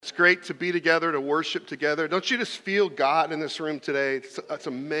great to be together, to worship together. Don't you just feel God in this room today? It's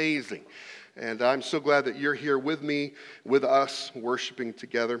amazing. And I'm so glad that you're here with me, with us, worshiping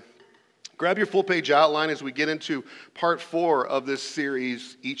together. Grab your full-page outline as we get into part 4 of this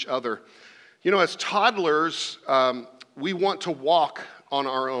series, Each Other. You know, as toddlers, we want to walk on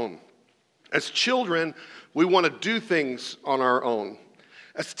our own. As children, we want to do things on our own.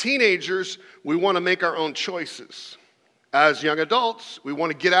 As teenagers, we want to make our own choices. As young adults, we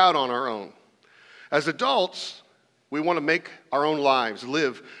want to get out on our own. As adults, we want to make our own lives,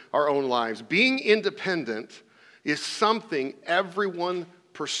 live our own lives. Being independent is something everyone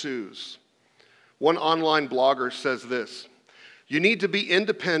pursues. One online blogger says this: "You need to be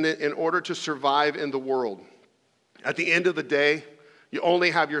independent in order to survive in the world. At the end of the day, you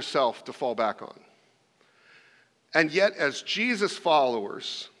only have yourself to fall back on." And yet, as Jesus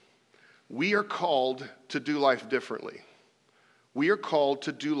followers, we are called to do life differently. We are called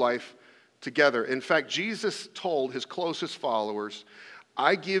to do life together. In fact, Jesus told his closest followers,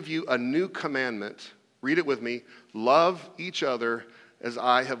 "I give you a new commandment." Read it with me. "Love each other as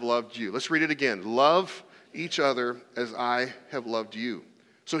I have loved you." Let's read it again. "Love each other as I have loved you."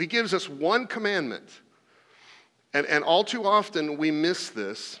 So he gives us one commandment. And all too often we miss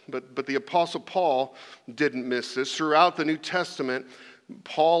this, but the Apostle Paul didn't miss this. Throughout the New Testament,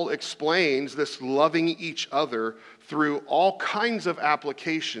 Paul explains this loving each other through all kinds of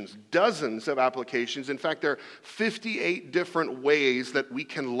applications, dozens of applications. In fact, there are 58 different ways that we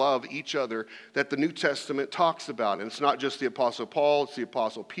can love each other that the New Testament talks about. And it's not just the Apostle Paul, it's the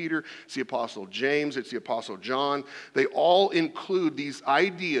Apostle Peter, it's the Apostle James, it's the Apostle John. They all include these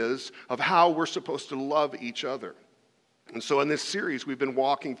ideas of how we're supposed to love each other. And so in this series, we've been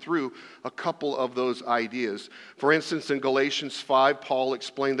walking through a couple of those ideas. For instance, in Galatians 5, Paul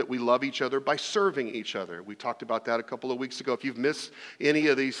explained that we love each other by serving each other. We talked about that a couple of weeks ago. If you've missed any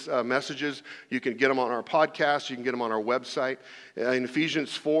of these messages, you can get them on our podcast. You can get them on our website. In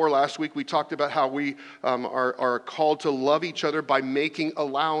Ephesians 4, last week, we talked about how we are called to love each other by making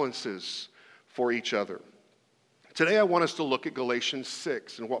allowances for each other. Today, I want us to look at Galatians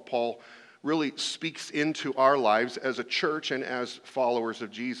 6 and what Paul really speaks into our lives as a church and as followers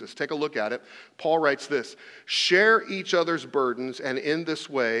of Jesus. Take a look at it. Paul writes this: "Share each other's burdens, and in this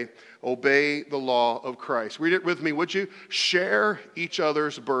way obey the law of Christ." Read it with me, would you? Share each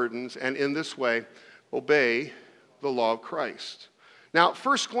other's burdens, and in this way obey the law of Christ. Now, at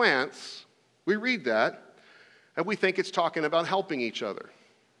first glance, we read that, and we think it's talking about helping each other,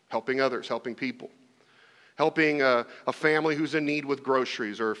 helping others, helping people. Helping a family who's in need with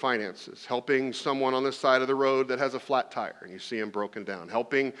groceries or finances. Helping someone on the side of the road that has a flat tire and you see him broken down.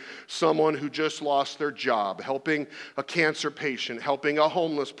 Helping someone who just lost their job. Helping a cancer patient. Helping a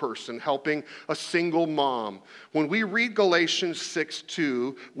homeless person. Helping a single mom. When we read Galatians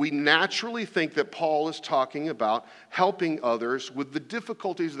 6:2, we naturally think that Paul is talking about helping others with the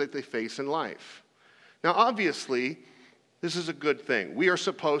difficulties that they face in life. Now, obviously, this is a good thing. We are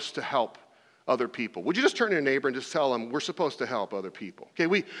supposed to help other people. Would you just turn to your neighbor and just tell them we're supposed to help other people? Okay,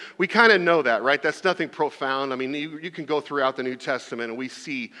 we kind of know that, right? That's nothing profound. I mean, you can go throughout the New Testament and we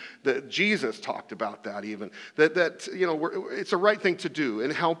see that Jesus talked about that even. That you know, it's a right thing to do in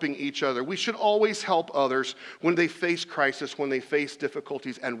helping each other. We should always help others when they face crisis, when they face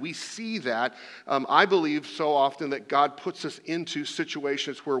difficulties, and we see that, I believe, so often that God puts us into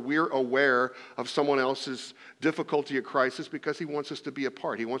situations where we're aware of someone else's difficulty or crisis because he wants us to be a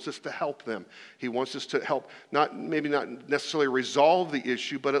part. He wants us to help them. He wants us to help, maybe not necessarily resolve the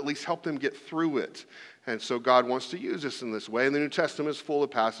issue, but at least help them get through it. And so God wants to use us in this way. And the New Testament is full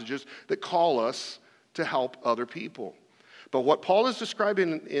of passages that call us to help other people. But what Paul is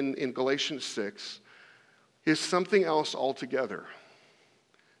describing in Galatians 6 is something else altogether.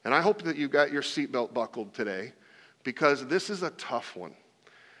 And I hope that you got your seatbelt buckled today, because this is a tough one.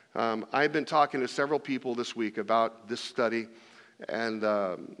 I've been talking to several people this week about this study, and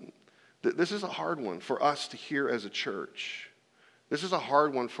this is a hard one for us to hear as a church. This is a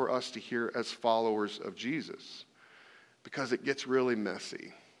hard one for us to hear as followers of Jesus, because it gets really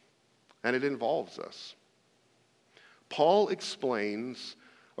messy, and it involves us. Paul explains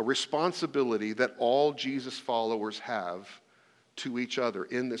a responsibility that all Jesus followers have to each other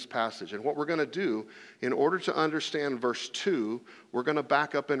in this passage. And what we're going to do, in order to understand verse 2, we're going to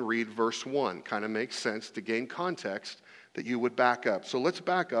back up and read verse 1. Kind of makes sense to gain context that you would back up. So let's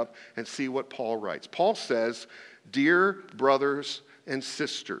back up and see what Paul writes. Paul says, "Dear brothers and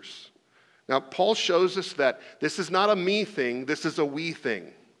sisters." Now, Paul shows us that this is not a me thing, this is a we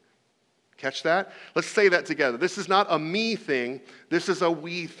thing. Catch that? Let's say that together. This is not a me thing, this is a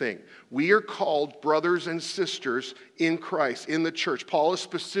we thing. We are called brothers and sisters in Christ, in the church. Paul is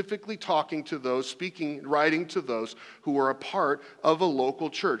specifically talking to those, writing to those who are a part of a local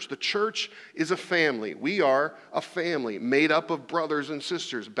church. The church is a family. We are a family made up of brothers and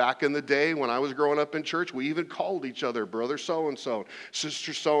sisters. Back in the day when I was growing up in church, we even called each other brother so-and-so,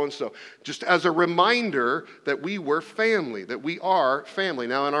 sister so-and-so, just as a reminder that we were family, that we are family.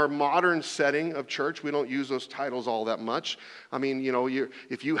 Now, in our modern setting of church, we don't use those titles all that much. I mean,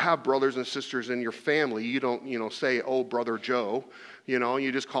 if you have brothers and sisters in your family, you don't, say, oh, brother Joe,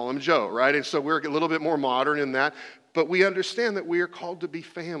 you just call him Joe, right? And so we're a little bit more modern in that, but we understand that we are called to be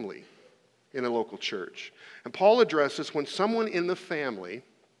family in a local church. And Paul addresses when someone in the family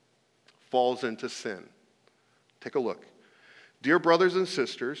falls into sin. Take a look. Dear brothers and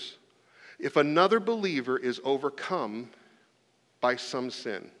sisters, if another believer is overcome by some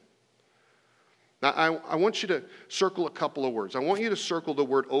sin. Now, I want you to circle a couple of words. I want you to circle the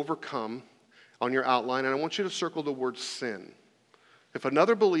word overcome on your outline, and I want you to circle the word sin. If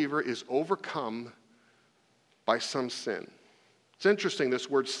another believer is overcome by some sin. It's interesting, this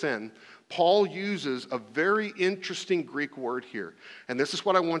word sin. Paul uses a very interesting Greek word here, and this is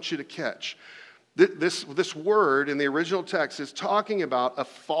what I want you to catch. This word in the original text is talking about a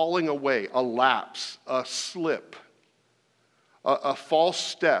falling away, a lapse, a slip, a false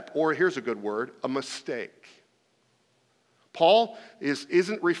step, or here's a good word, a mistake. Paul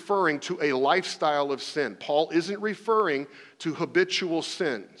isn't referring to a lifestyle of sin. Paul isn't referring to habitual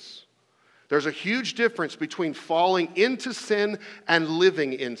sins. There's a huge difference between falling into sin and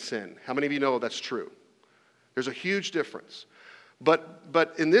living in sin. How many of you know that's true? There's a huge difference.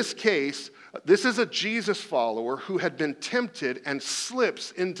 But in this case, this is a Jesus follower who had been tempted and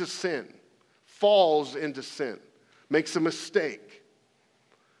slips into sin, falls into sin, makes a mistake.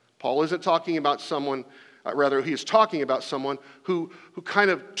 Paul isn't talking about someone, rather he is talking about someone who kind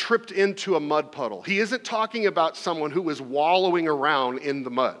of tripped into a mud puddle. He isn't talking about someone who was wallowing around in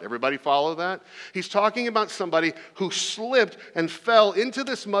the mud. Everybody follow that? He's talking about somebody who slipped and fell into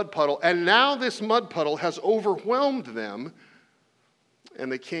this mud puddle, and now this mud puddle has overwhelmed them, and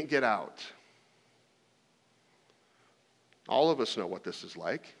they can't get out. All of us know what this is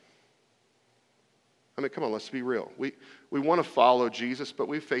like. I mean, come on, let's be real. We want to follow Jesus, but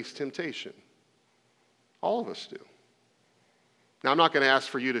we face temptation. All of us do. Now, I'm not going to ask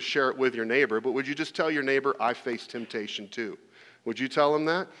for you to share it with your neighbor, but would you just tell your neighbor, I face temptation too? Would you tell him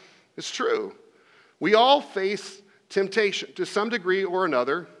that? It's true. We all face temptation to some degree or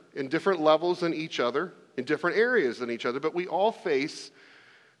another, in different levels than each other, in different areas than each other, but we all face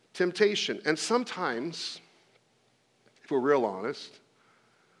temptation. And sometimes, if we're real honest,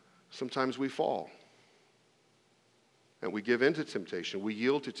 sometimes we fall. And we give in to temptation. We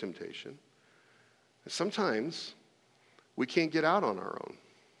yield to temptation. And sometimes we can't get out on our own.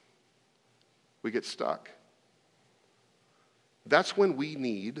 We get stuck. That's when we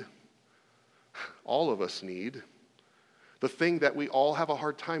need, all of us need, the thing that we all have a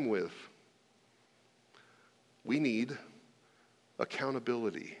hard time with. We need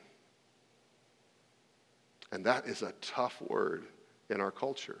accountability. And that is a tough word in our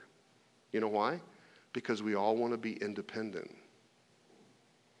culture. You know why? Because we all want to be independent.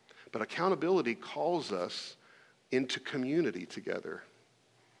 But accountability calls us into community together.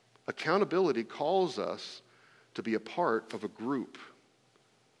 Accountability calls us to be a part of a group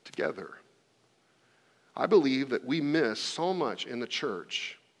together. I believe that we miss so much in the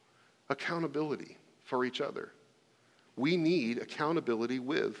church accountability for each other. We need accountability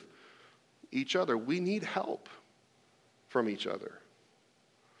with each other. We need help from each other.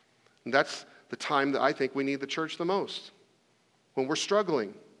 And that's the time that I think we need the church the most. When we're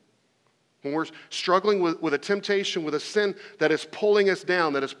struggling. When we're struggling with a temptation, with a sin that is pulling us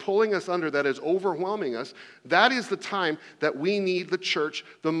down, that is pulling us under, that is overwhelming us, that is the time that we need the church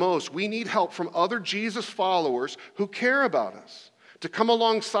the most. We need help from other Jesus followers who care about us, to come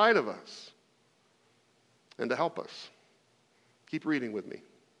alongside of us and to help us. Keep reading with me.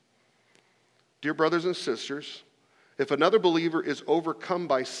 Dear brothers and sisters, if another believer is overcome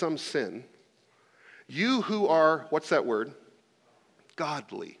by some sin, you who are, what's that word?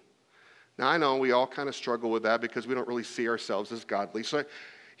 Godly. Now, I know we all kind of struggle with that because we don't really see ourselves as godly. So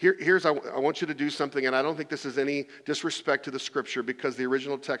I want you to do something, and I don't think this is any disrespect to the scripture because the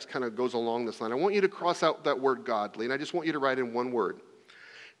original text kind of goes along this line. I want you to cross out that word godly, and I just want you to write in one word.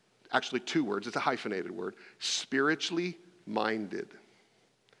 Actually, two words. It's a hyphenated word. Spiritually minded.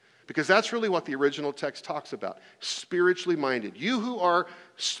 Because that's really what the original text talks about. Spiritually minded. You who are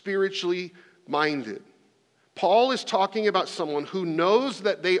spiritually minded. Paul is talking about someone who knows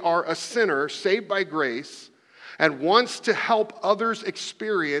that they are a sinner saved by grace, and wants to help others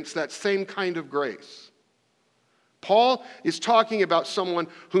experience that same kind of grace. Paul is talking about someone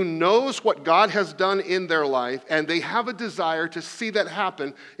who knows what God has done in their life, and they have a desire to see that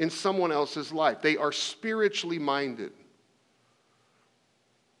happen in someone else's life. They are spiritually minded.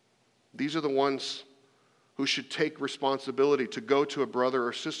 These are the ones who should take responsibility to go to a brother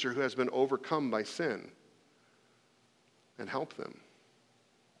or sister who has been overcome by sin and help them.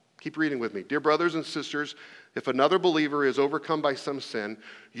 Keep reading with me. Dear brothers and sisters, if another believer is overcome by some sin,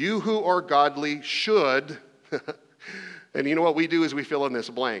 you who are godly should, and you know what we do is we fill in this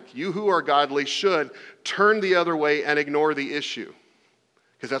blank. You who are godly should turn the other way and ignore the issue,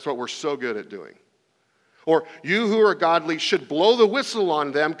 because that's what we're so good at doing. Or you who are godly should blow the whistle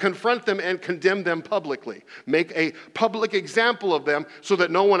on them, confront them, and condemn them publicly. Make a public example of them so that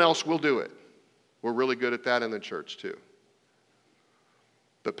no one else will do it. We're really good at that in the church too.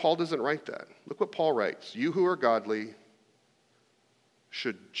 But Paul doesn't write that. Look what Paul writes. You who are godly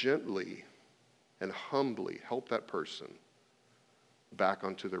should gently and humbly help that person back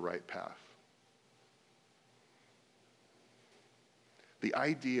onto the right path. The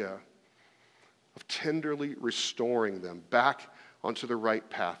idea of tenderly restoring them back onto the right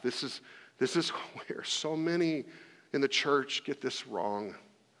path. This is where so many in the church get this wrong.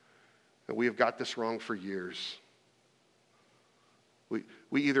 And we have got this wrong for years.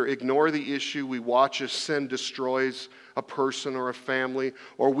 We either ignore the issue, we watch as sin destroys a person or a family,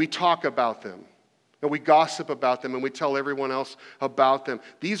 or we talk about them. And we gossip about them and we tell everyone else about them.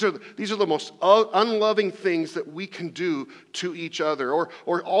 These are the most unloving things that we can do to each other.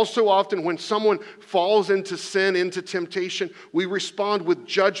 Or also often when someone falls into sin, into temptation, we respond with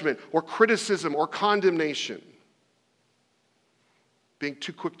judgment or criticism or condemnation. Being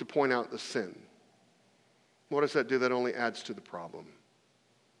too quick to point out the sin. What does that do? That only adds to the problem.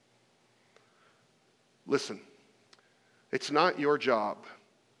 Listen, it's not your job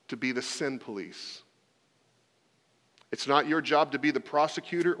to be the sin police. It's not your job to be the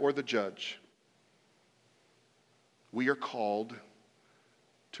prosecutor or the judge. We are called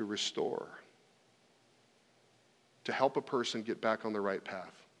to restore, to help a person get back on the right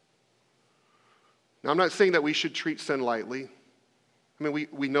path. Now, I'm not saying that we should treat sin lightly. I mean,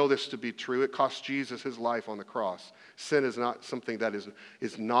 we know this to be true. It cost Jesus his life on the cross. Sin is not something that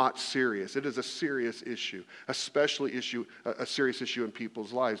is not serious. It is a serious issue, a serious issue in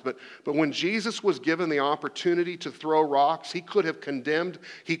people's lives. But when Jesus was given the opportunity to throw rocks, he could have condemned,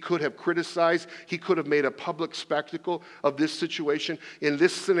 he could have criticized, he could have made a public spectacle of this situation. In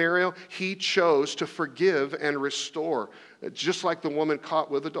this scenario, he chose to forgive and restore, just like the woman caught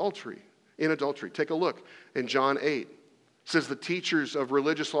with adultery. Take a look in John 8. It says the teachers of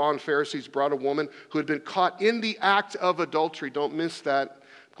religious law and Pharisees brought a woman who had been caught in the act of adultery. Don't miss that.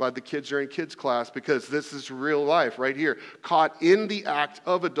 I'm glad the kids are in kids class because this is real life right here. Caught in the act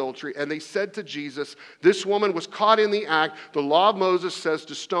of adultery. And they said to Jesus, this woman was caught in the act. The law of Moses says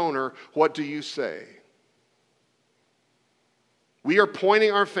to stone her. What do you say? We are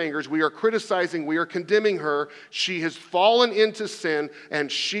pointing our fingers. We are criticizing. We are condemning her. She has fallen into sin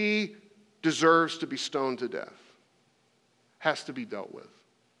and she deserves to be stoned to death. Has to be dealt with.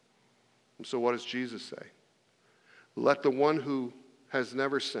 And so what does Jesus say? Let the one who has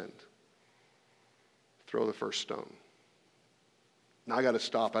never sinned throw the first stone. Now I got to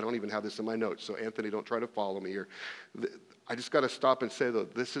stop. I don't even have this in my notes, so Anthony, don't try to follow me here. I just got to stop and say, though,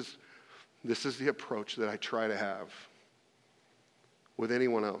 this is the approach that I try to have with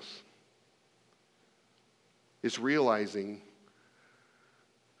anyone else, is realizing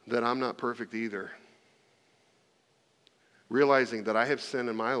that I'm not perfect either. Realizing that I have sin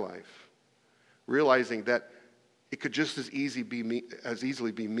in my life. Realizing that it could just as easily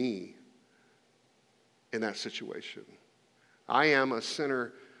be me in that situation. I am a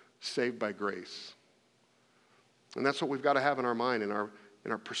sinner saved by grace. And that's what we've got to have in our mind, in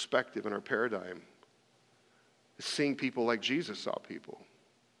our perspective, in our paradigm. Is seeing people like Jesus saw people.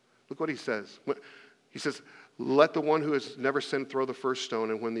 Look what he says. He says, let the one who has never sinned throw the first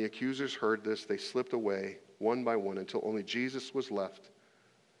stone. And when the accusers heard this, they slipped away one by one until only Jesus was left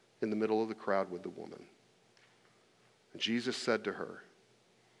in the middle of the crowd with the woman. And Jesus said to her,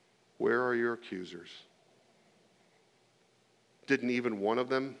 where are your accusers? Didn't even one of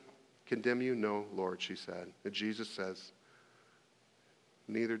them condemn you? No, Lord, she said. And Jesus says,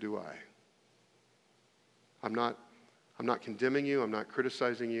 neither do I. I'm not condemning you. I'm not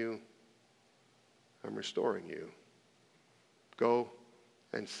criticizing you. I'm restoring you. Go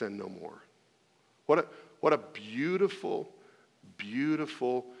and sin no more. What a beautiful,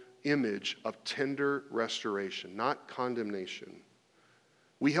 beautiful image of tender restoration, not condemnation,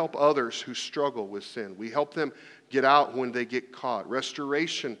 We help others who struggle with sin. We help them get out when they get caught.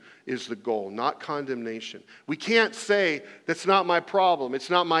 Restoration is the goal, not condemnation. We can't say, that's not my problem,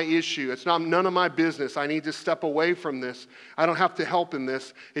 it's not my issue, it's not none of my business, I need to step away from this, I don't have to help in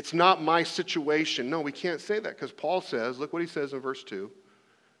this, it's not my situation. No, we can't say that because Paul says, look what he says in verse 2,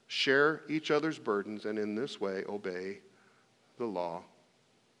 share each other's burdens and in this way obey the law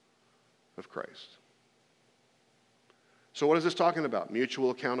of Christ. So what is this talking about?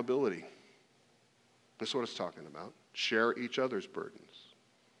 Mutual accountability. That's what it's talking about. Share each other's burdens.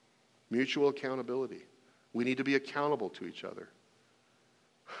 Mutual accountability. We need to be accountable to each other.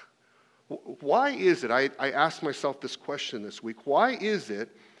 Why is it, I asked myself this question this week, why is it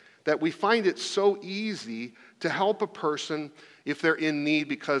that we find it so easy to help a person if they're in need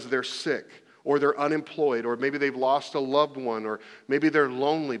because they're sick, or they're unemployed, or maybe they've lost a loved one, or maybe they're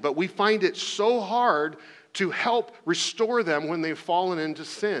lonely, but we find it so hard to help restore them when they've fallen into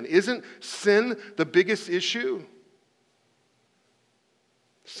sin? Isn't sin the biggest issue?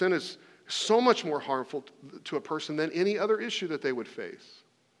 Sin is so much more harmful to a person than any other issue that they would face.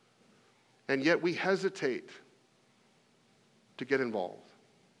 And yet we hesitate to get involved.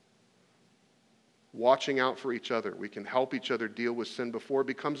 Watching out for each other. We can help each other deal with sin before it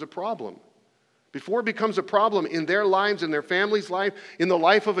becomes a problem. Before it becomes a problem in their lives, in their family's life, in the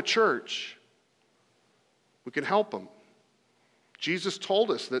life of a church. We can help them. Jesus told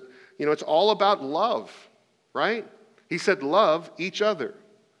us that, it's all about love, right? He said, love each other.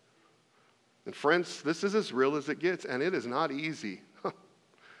 And friends, this is as real as it gets, and it is not easy.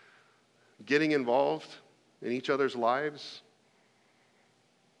 Getting involved in each other's lives,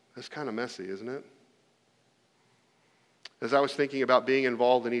 that's kind of messy, isn't it? As I was thinking about being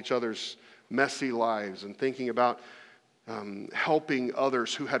involved in each other's messy lives and thinking about helping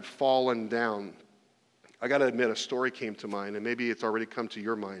others who had fallen down, I got to admit, a story came to mind, and maybe it's already come to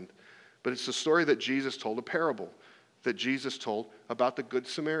your mind, but it's a story that Jesus told, a parable that Jesus told about the Good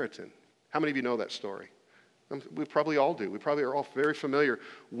Samaritan. How many of you know that story? We probably all do. We probably are all very familiar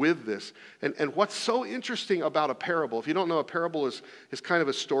with this. And what's so interesting about a parable, if you don't know, a parable is kind of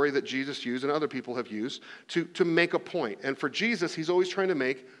a story that Jesus used and other people have used to make a point. And for Jesus, he's always trying to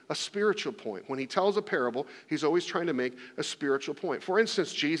make a spiritual point. When he tells a parable, he's always trying to make a spiritual point. For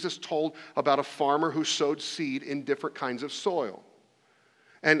instance, Jesus told about a farmer who sowed seed in different kinds of soil.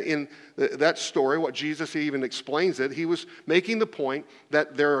 And in that story, what Jesus even explains it, he was making the point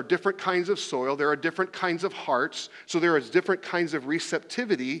that there are different kinds of soil, there are different kinds of hearts, so there is different kinds of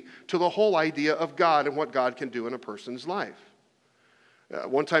receptivity to the whole idea of God and what God can do in a person's life.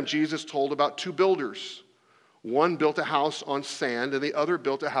 One time Jesus told about two builders. One built a house on sand and the other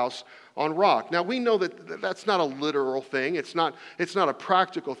built a house on rock. Now we know that that's not a literal thing. It's not a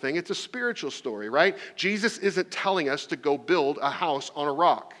practical thing. It's a spiritual story, right? Jesus isn't telling us to go build a house on a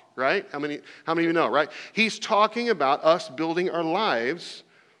rock, right? How many of you know, right? He's talking about us building our lives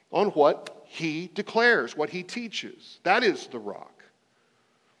on what he declares, what he teaches. That is the rock.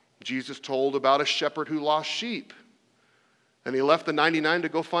 Jesus told about a shepherd who lost sheep, and he left the 99 to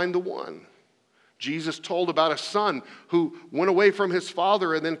go find the one. Jesus told about a son who went away from his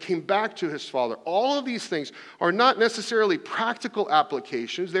father and then came back to his father. All of these things are not necessarily practical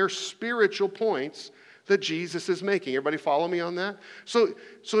applications. They're spiritual points that Jesus is making. Everybody follow me on that? So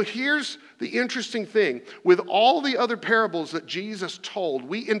here's the interesting thing. With all the other parables that Jesus told,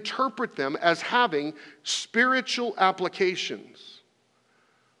 we interpret them as having spiritual applications.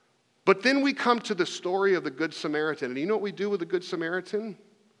 But then we come to the story of the Good Samaritan. And you know what we do with the Good Samaritan?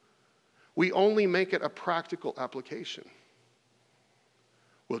 We only make it a practical application.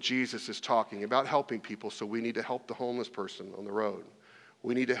 Well, Jesus is talking about helping people, so we need to help the homeless person on the road.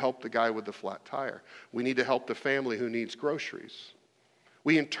 We need to help the guy with the flat tire. We need to help the family who needs groceries.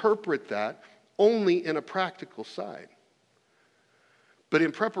 We interpret that only in a practical side. But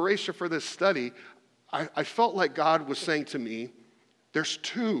in preparation for this study, I felt like God was saying to me, there's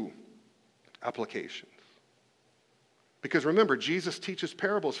two applications. Because remember, Jesus teaches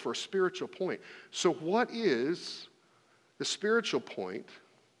parables for a spiritual point. So what is the spiritual point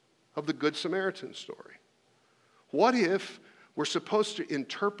of the Good Samaritan story? What if we're supposed to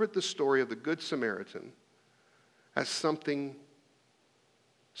interpret the story of the Good Samaritan as something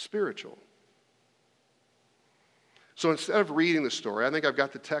spiritual? So instead of reading the story, I think I've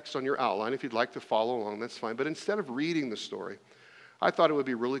got the text on your outline. If you'd like to follow along, that's fine. But instead of reading the story, I thought it would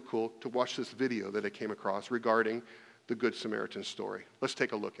be really cool to watch this video that I came across regarding the Good Samaritan story. Let's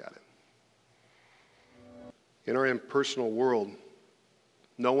take a look at it. In our impersonal world,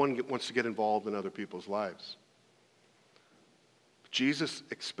 no one wants to get involved in other people's lives. Jesus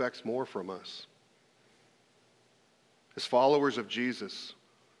expects more from us. As followers of Jesus,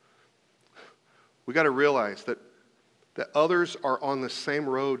 We got to realize that others are on the same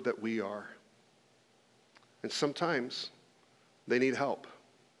road that we are. And sometimes they need help.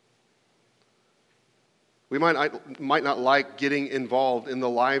 We might not like getting involved in the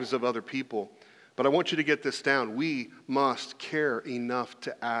lives of other people, but I want you to get this down. We must care enough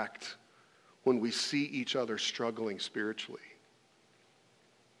to act when we see each other struggling spiritually.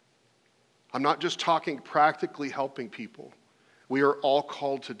 I'm not just talking practically helping people. We are all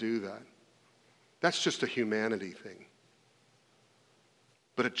called to do that. That's just a humanity thing.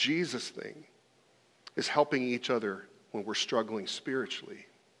 But a Jesus thing is helping each other when we're struggling spiritually.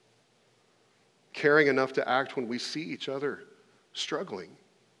 Caring enough to act when we see each other struggling.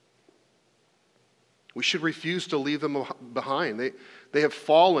 We should refuse to leave them behind. They have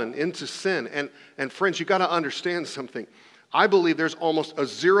fallen into sin. And friends, you got to understand something. I believe there's almost a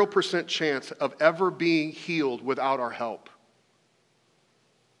 0% chance of ever being healed without our help.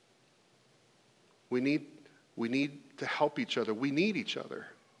 We need to help each other. We need each other.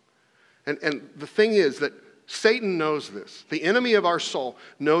 And the thing is that Satan knows this. The enemy of our soul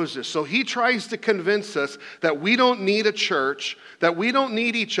knows this. So he tries to convince us that we don't need a church, that we don't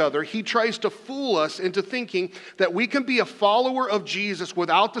need each other. He tries to fool us into thinking that we can be a follower of Jesus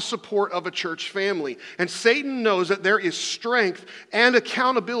without the support of a church family. And Satan knows that there is strength and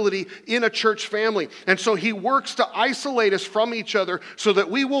accountability in a church family. And so he works to isolate us from each other so that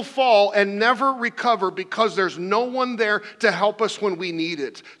we will fall and never recover because there's no one there to help us when we need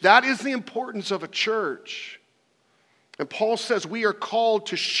it. That is the importance of a church. And Paul says we are called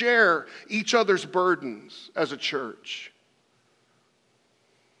to share each other's burdens as a church.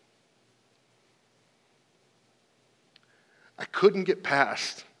 I couldn't get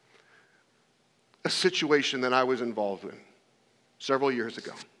past a situation that I was involved in several years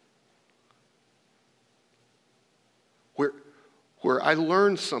ago, where I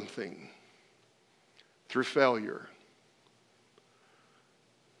learned something through failure.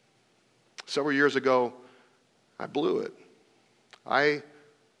 Several years ago, I blew it. I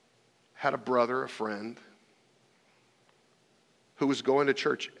had a brother, a friend, who was going to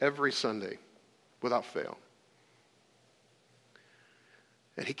church every Sunday without fail.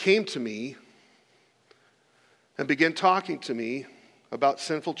 And he came to me and began talking to me about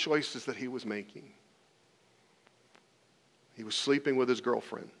sinful choices that he was making. He was sleeping with his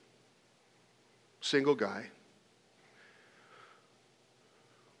girlfriend, single guy.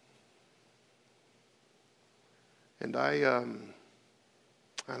 And I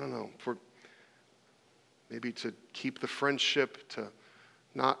don't know, for maybe to keep the friendship, to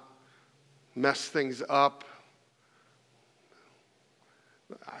not mess things up,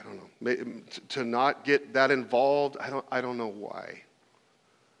 I don't know, to not get that involved, I don't know why.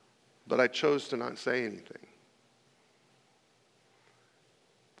 But I chose to not say anything.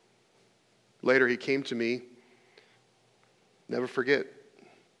 Later he came to me, never forget,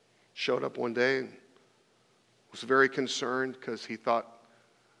 showed up one day, was very concerned because he thought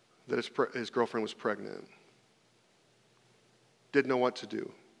that his girlfriend was pregnant. Didn't know what to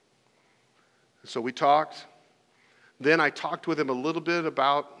do. So we talked. Then I talked with him a little bit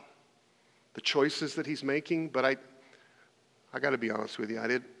about the choices that he's making, but I got to be honest with you,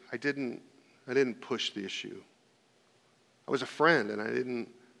 I didn't push the issue. I was a friend, and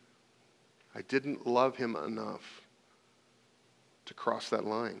I didn't love him enough to cross that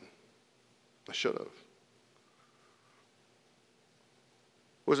line. I should have.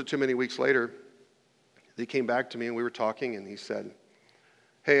 Wasn't too many weeks later, he came back to me and we were talking, and he said,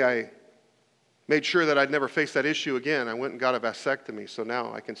 hey, I made sure that I'd never face that issue again. I went and got a vasectomy, so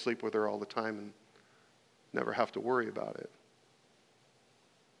now I can sleep with her all the time and never have to worry about it.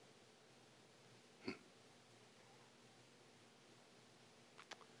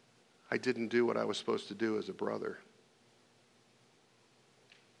 I didn't do what I was supposed to do as a brother.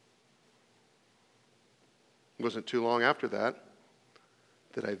 It wasn't too long after that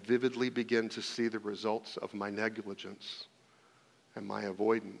I vividly began to see the results of my negligence and my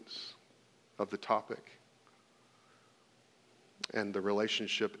avoidance of the topic. And the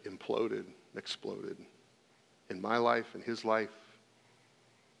relationship imploded, exploded in my life, in his life,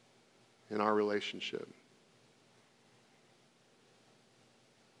 in our relationship.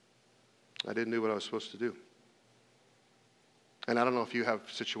 I didn't do what I was supposed to do. And I don't know if you have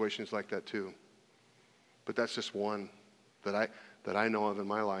situations like that too, but that's just one that I know of in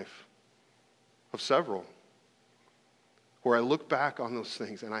my life, of several, where I look back on those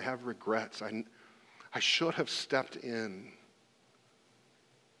things and I have regrets. I should have stepped in.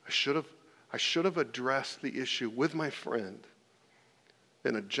 I should have addressed the issue with my friend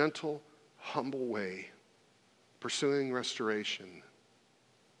in a gentle, humble way, pursuing restoration.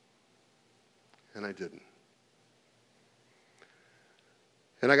 and I didn't.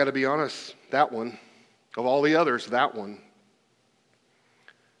 And I got to be honest, that one, of all the others, that one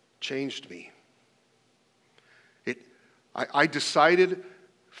changed me. I decided,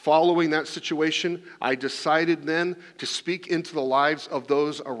 following that situation, I decided then to speak into the lives of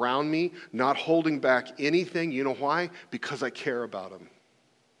those around me, not holding back anything. You know why? Because I care about them.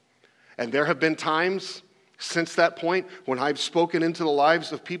 And there have been times since that point when I've spoken into the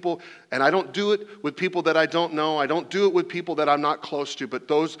lives of people, and I don't do it with people that I don't know. I don't do it with people that I'm not close to, but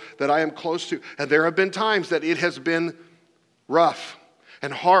those that I am close to. And there have been times that it has been rough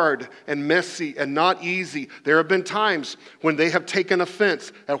and hard and messy and not easy. There have been times when they have taken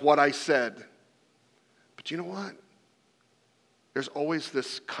offense at what I said. But you know what? There's always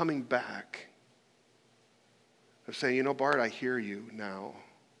this coming back of saying, you know, Bart, I hear you now.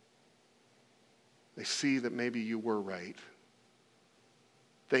 I see that maybe you were right.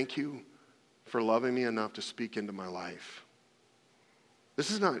 Thank you for loving me enough to speak into my life.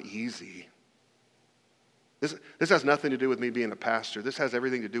 This is not easy. This has nothing to do with me being a pastor. This has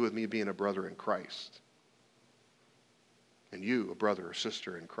everything to do with me being a brother in Christ. And you, a brother or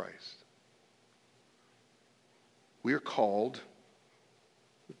sister in Christ. We are called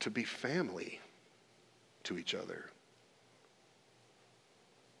to be family to each other.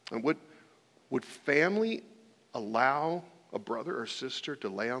 And would family allow a brother or sister to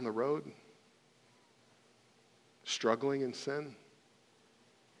lay on the road struggling in sin?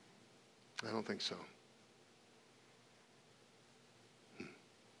 I don't think so.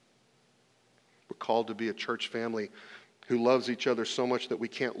 We're called to be a church family who loves each other so much that we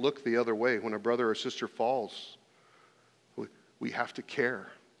can't look the other way when a brother or sister falls. We have to care.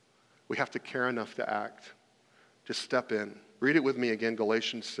 We have to care enough to act, to step in. Read it with me again,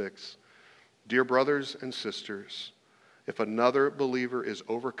 Galatians 6. Dear brothers and sisters, if another believer is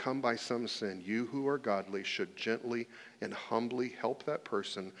overcome by some sin, you who are godly should gently and humbly help that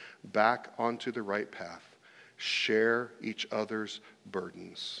person back onto the right path. Share each other's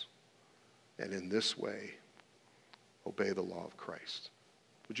burdens. And in this way, obey the law of Christ.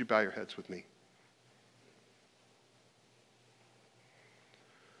 Would you bow your heads with me?